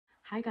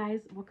Hi guys,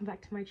 welcome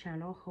back to my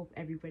channel. Hope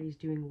everybody's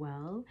doing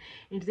well.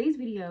 In today's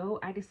video,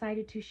 I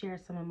decided to share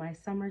some of my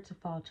summer to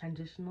fall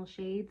transitional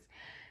shades.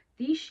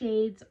 These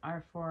shades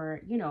are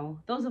for,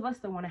 those of us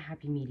that want a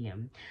happy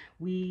medium.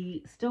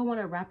 We still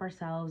want to wrap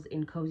ourselves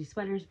in cozy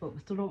sweaters, but we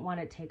still don't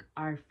want to take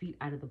our feet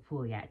out of the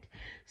pool yet.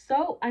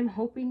 So I'm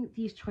hoping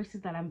these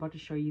choices that I'm about to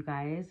show you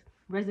guys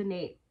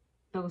resonate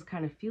those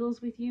kind of feels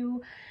with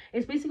you.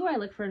 It's basically what I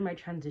look for in my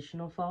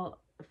transitional fall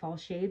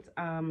shades.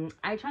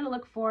 I try to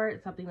look for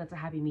something that's a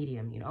happy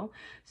medium,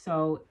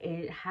 so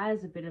it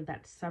has a bit of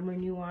that summer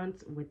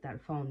nuance with that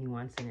fall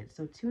nuance in it,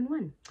 so 2 in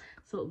 1.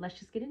 So let's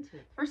just get into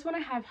it. First one I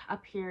have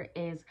up here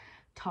is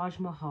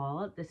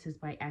Taj-Ma. This is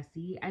by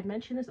Essie. I've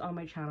mentioned this on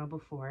my channel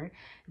before.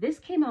 This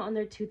came out in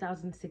their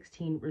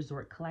 2016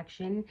 resort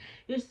collection.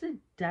 It's a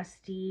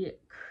dusty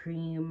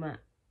cream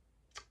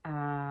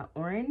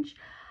orange.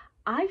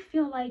 I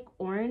feel like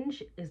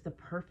orange is the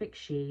perfect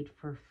shade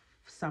for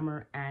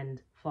summer and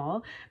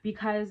fall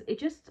because it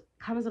just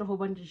comes in a whole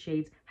bunch of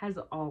shades, has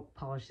all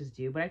polishes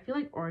do, but I feel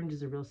like orange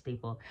is a real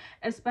staple,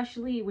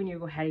 especially when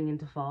you're heading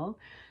into fall.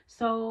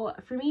 So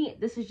for me,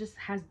 this is just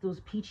has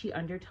those peachy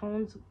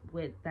undertones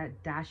with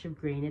that dash of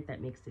gray in it that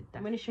makes it.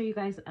 I'm going to show you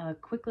guys a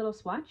quick little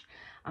swatch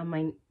on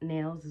my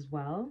nails as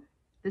well.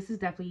 This is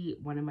definitely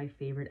one of my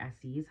favorite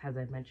Essies, as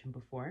I've mentioned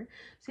before.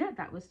 So yeah,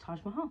 that was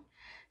Taj-Ma.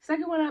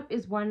 Second one up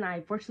is one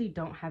I fortunately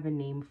don't have a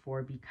name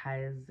for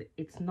because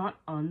it's not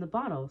on the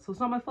bottle, so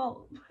it's not my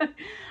fault.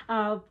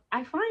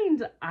 I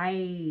find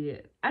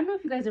I don't know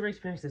if you guys ever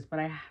experienced this, but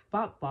I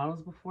bought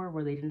bottles before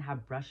where they didn't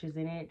have brushes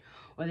in it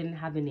or they didn't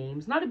have the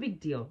names. Not a big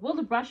deal. Well,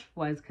 the brush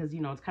was because,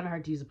 it's kind of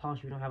hard to use a polish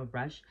if you don't have a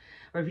brush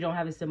or if you don't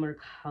have a similar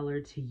color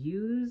to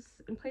use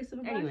in place of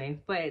a brush. Anyway,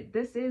 but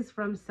this is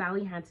from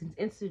Hansen's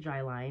Insta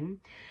Dry line.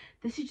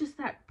 This is just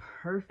that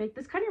perfect,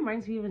 this kind of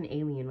reminds me of an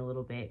alien a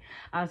little bit.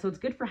 So it's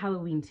good for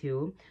Halloween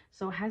too.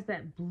 So it has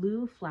that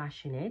blue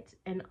flash in it,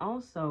 and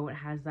also it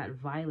has that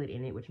violet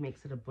in it, which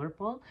makes it a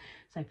blurple.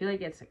 So I feel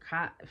like it's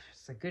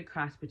a good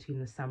cross between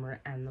the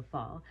summer and the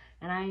fall.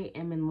 And I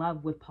am in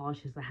love with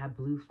polishes that have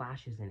blue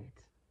flashes in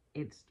it.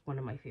 It's one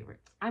of my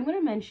favorites. I'm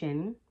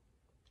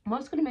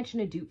also going to mention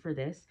a dupe for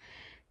this.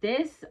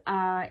 This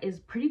is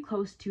pretty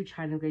close to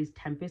China Glaze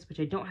Tempest, which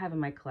I don't have in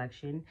my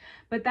collection.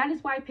 But that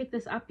is why I picked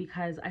this up,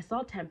 because I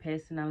saw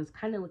Tempest and I was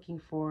kind of looking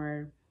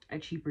for a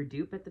cheaper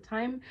dupe at the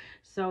time.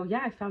 So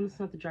yeah, I found this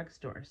one at the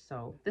drugstore.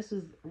 So this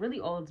is really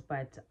old,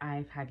 but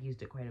I have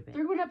used it quite a bit.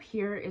 Third one up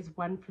here is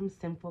one from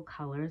Sinful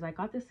Colors. I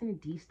got this in a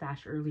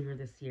D-stash earlier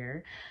this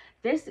year.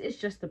 This is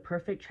just the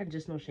perfect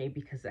transitional shade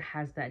because it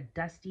has that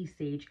dusty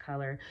sage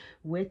color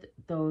with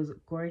those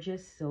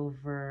gorgeous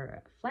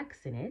silver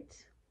flecks in it.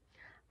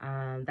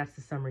 That's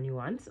the summer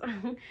nuance.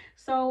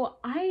 So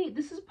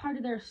this is part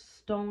of their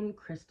Stone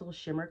Crystal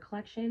Shimmer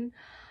collection.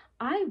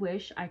 I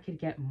wish I could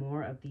get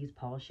more of these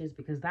polishes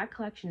because that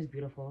collection is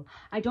beautiful.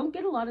 I don't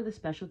get a lot of the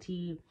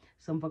specialty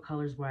Sinful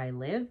colors where I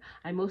live.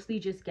 I mostly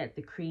just get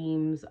the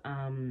creams,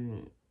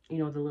 the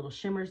little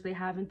shimmers they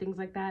have and things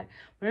like that,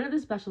 but none of the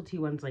specialty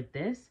ones like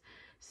this.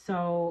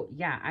 So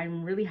yeah,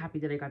 I'm really happy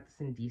that I got this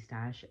in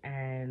D-stash,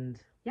 and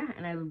yeah,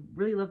 and I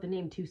really love the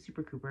name too,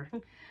 Super Cooper.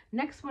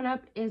 Next one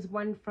up is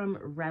one from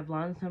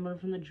Revlon, someone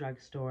from the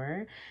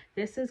drugstore.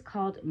 This is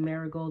called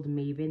Marigold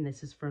Maven.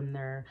 This is from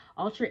their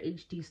Ultra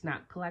HD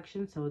Snap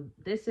collection. So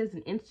this is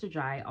an Insta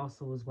Dry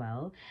also as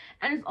well,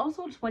 and it's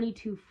also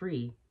 22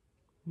 free.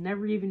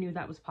 Never even knew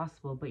that was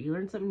possible, but you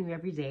learn something new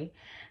every day.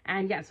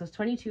 And yeah, so it's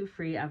 22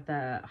 free of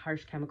the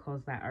harsh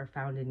chemicals that are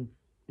found in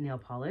nail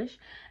polish,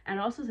 and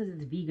it also says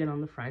it's vegan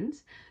on the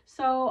front.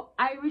 So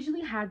I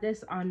originally had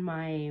this on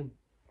my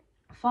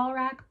fall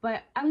rack,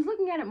 but I was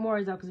looking at it more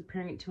as I was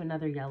comparing it to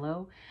another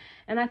yellow,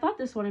 and I thought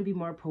this one would be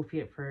more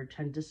appropriate for a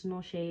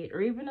transitional shade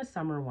or even a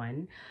summer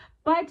one.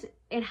 But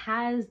it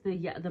has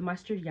the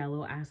mustard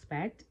yellow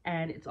aspect,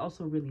 and it's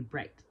also really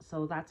bright,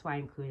 so that's why I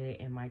included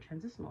it in my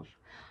transitional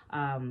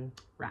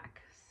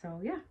rack. So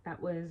yeah, that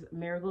was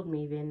Marigold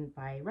Maven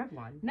by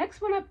Revlon.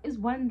 Next one up is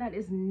one that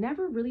is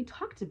never really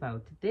talked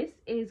about. This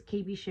is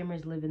KB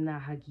Shimmer's Living the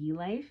Hygge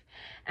Life,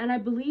 and I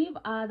believe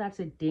that's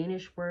a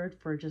Danish word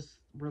for just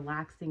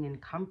relaxing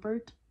and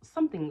comfort,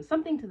 something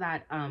to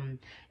that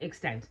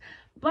extent.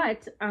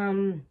 But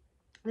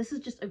this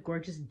is just a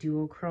gorgeous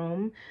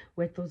duochrome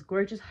with those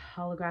gorgeous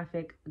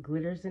holographic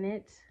glitters in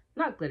it.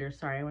 Not glitters,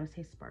 sorry, I want to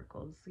say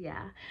sparkles.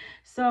 Yeah,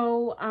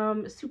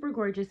 so super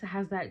gorgeous. It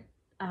has that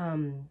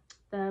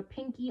the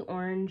pinky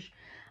orange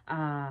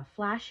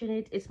flash in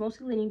it. It's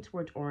mostly leaning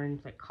towards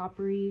orange, like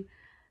coppery.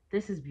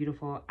 This is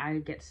beautiful. I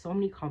get so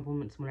many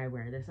compliments when I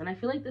wear this, and I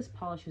feel like this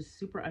polish is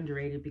super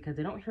underrated because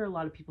I don't hear a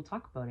lot of people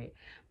talk about it,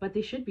 but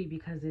they should be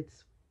because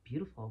it's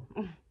beautiful.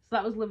 So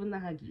that was Living the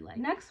Hygge Life.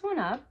 Next one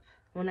up,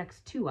 well,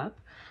 next two up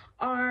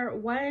are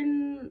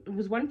one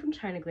from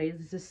China Glaze.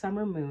 This is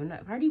Summer Moon.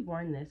 I've already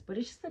worn this, but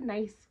it's just a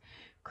nice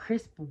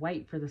crisp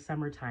white for the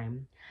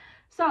summertime.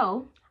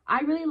 So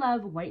I really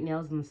love white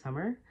nails in the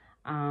summer.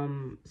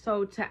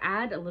 So to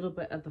add a little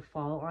bit of the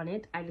fall on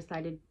it, I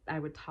decided I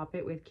would top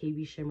it with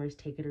KB Shimmer's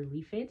Take It or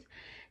Leave It.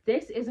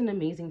 This is an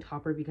amazing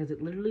topper because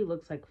it literally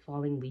looks like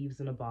falling leaves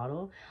in a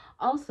bottle.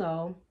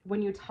 Also,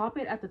 when you top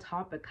it at the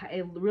top,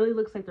 it really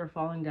looks like they're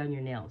falling down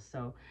your nails.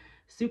 So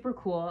super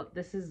cool.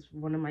 This is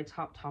one of my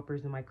top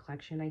toppers in my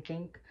collection, I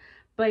think.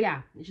 But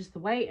yeah, it's just the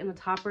white and the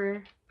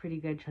topper, pretty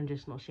good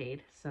transitional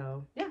shade.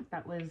 So yeah,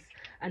 that was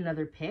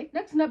another pick.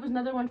 Next up is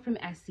another one from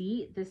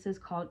Essie. This is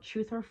called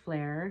Truth or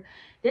Flare.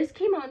 This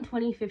came out in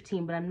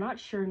 2015, but I'm not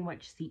sure in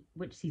which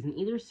season,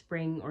 either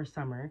spring or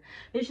summer.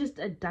 It's just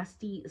a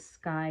dusty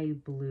sky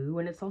blue,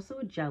 and it's also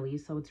a jelly,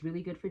 so it's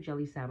really good for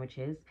jelly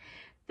sandwiches.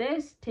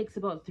 This takes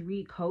about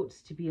 3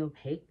 coats to be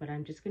opaque, but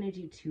I'm just gonna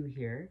do 2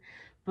 here.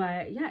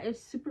 But yeah,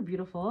 it's super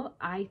beautiful.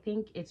 I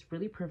think it's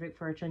really perfect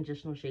for a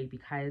transitional shade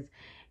because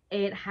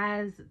it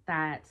has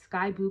that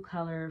sky blue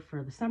color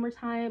for the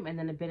summertime and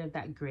then a bit of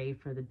that gray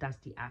for the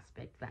dusty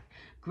aspect, that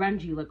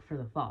grungy look for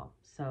the fall.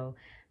 So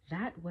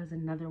that was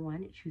another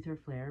one, Truth or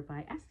Flare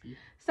by Essie.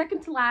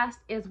 Second to last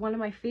is one of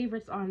my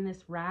favorites on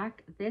this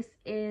rack. This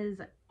is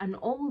an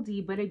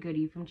oldie but a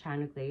goodie from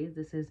China Glaze.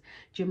 This is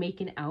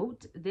Jamaican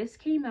Out. This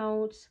came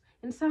out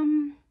in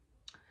some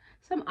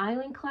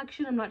island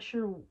collection. I'm not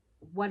sure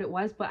what it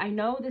was, but I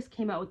know this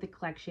came out with the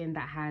collection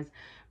that has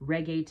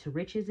Reggae to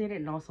Riches in it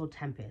and also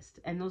Tempest,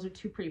 and those are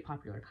 2 pretty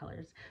popular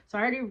colors. So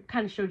I already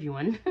kind of showed you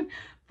one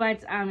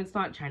but it's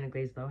not China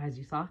Glaze though, as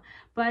you saw.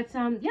 But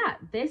yeah,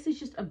 this is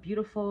just a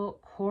beautiful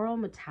coral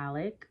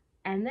metallic,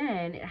 and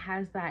then it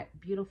has that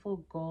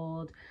beautiful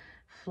gold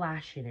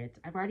flash in it.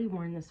 I've already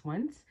worn this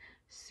once.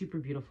 Super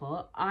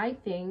beautiful. I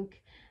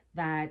think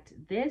that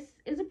this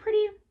is a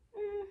pretty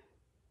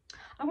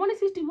I want to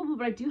say stupid,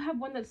 but I do have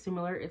one that's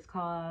similar. It's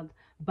called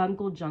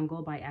Bungle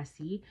Jungle by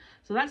Essie.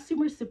 So that's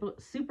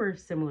super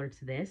similar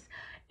to this,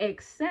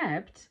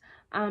 except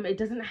it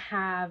doesn't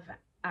have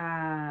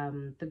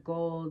the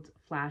gold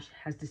flash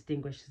as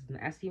distinguished as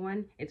the Essie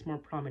one. It's more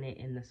prominent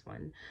in this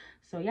one.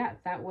 So yeah,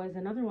 that was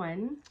another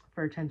one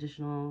for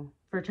transitioning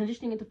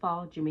into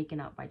fall, Jamaican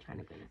Out by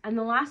China Glaze. And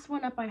the last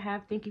one up I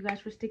have, thank you guys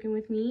for sticking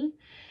with me,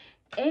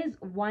 is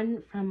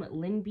one from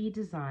Lyn B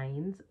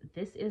Designs.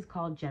 This is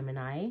called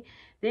Gemini.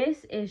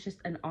 This is just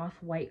an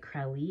off-white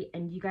crelly,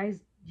 and you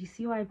guys, you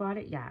see why I bought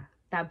it? Yeah,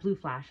 that blue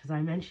flash, as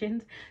I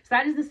mentioned. So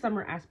that is the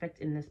summer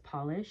aspect in this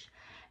polish.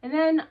 And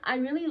then I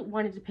really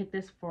wanted to pick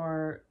this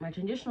for my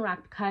transitional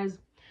rack because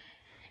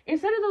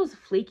instead of those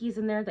flakies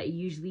in there that you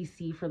usually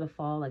see for the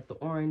fall, like the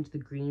orange, the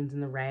greens,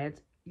 and the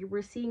reds, you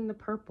were seeing the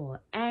purple.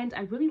 And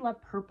I really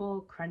love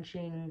purple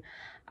crunching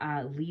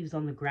leaves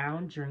on the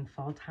ground during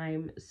fall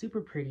time.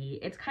 Super pretty.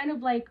 It's kind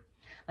of like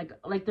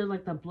they're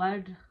like the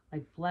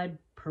blood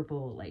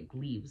purple like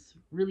leaves.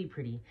 Really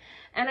pretty.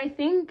 And I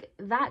think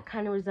that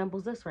kind of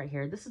resembles this right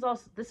here. This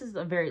is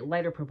a very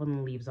lighter purple than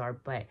the leaves are,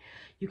 but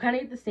you kind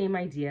of get the same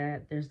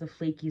idea. There's the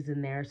flakies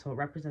in there, so it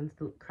represents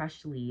the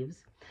crushed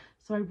leaves.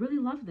 So I really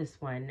love this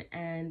one,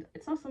 and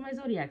it's also my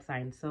zodiac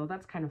sign, so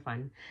that's kind of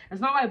fun.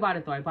 That's not why I bought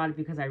it though. I bought it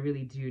because I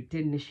really did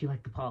initially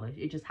like the polish.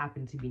 It just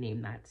happened to be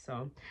named that.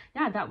 So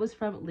yeah, that was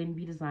from Lyn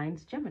B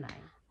Designs Gemini.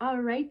 All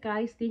right,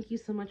 guys, thank you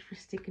so much for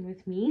sticking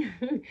with me.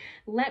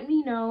 Let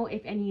me know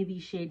if any of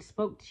these shades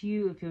spoke to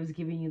you, if it was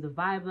giving you the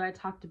vibe that I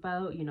talked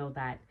about, you know,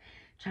 that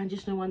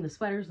transitional one, the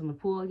sweaters on the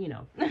pool, you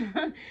know.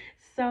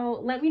 So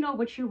let me know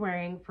what you're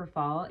wearing for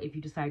fall if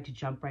you decide to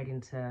jump right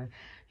into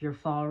your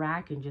fall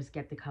rack and just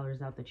get the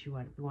colors out that you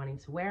want be wanting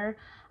to wear.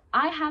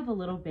 I have a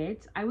little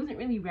bit. I wasn't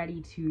really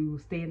ready to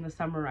stay in the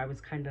summer. I was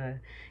kind of,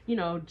 you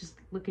know, just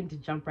looking to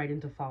jump right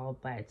into fall,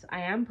 but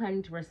I am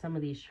planning to wear some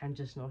of these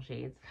transitional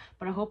shades.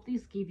 But I hope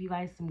these gave you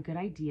guys some good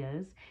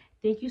ideas.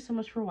 Thank you so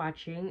much for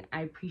watching.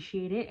 I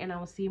appreciate it, and I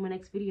will see you in my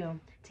next video.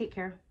 Take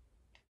care.